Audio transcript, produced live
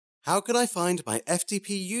How can I find my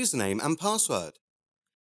FTP username and password?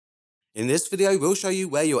 In this video, we'll show you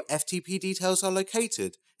where your FTP details are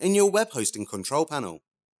located in your web hosting control panel.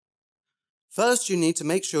 First, you need to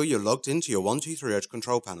make sure you're logged into your 123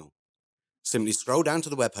 control panel. Simply scroll down to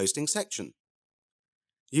the web hosting section.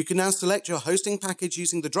 You can now select your hosting package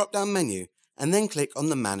using the drop-down menu and then click on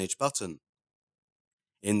the Manage button.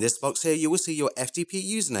 In this box here, you will see your FTP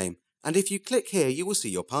username, and if you click here, you will see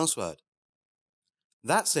your password.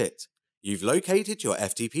 That's it. You've located your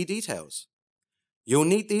FTP details. You'll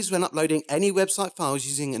need these when uploading any website files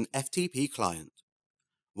using an FTP client.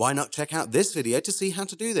 Why not check out this video to see how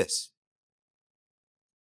to do this?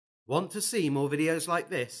 Want to see more videos like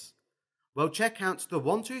this? Well, check out the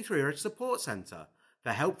 123 Support Center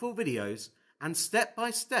for helpful videos and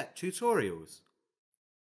step-by-step tutorials.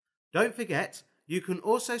 Don't forget, you can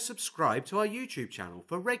also subscribe to our YouTube channel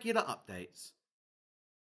for regular updates.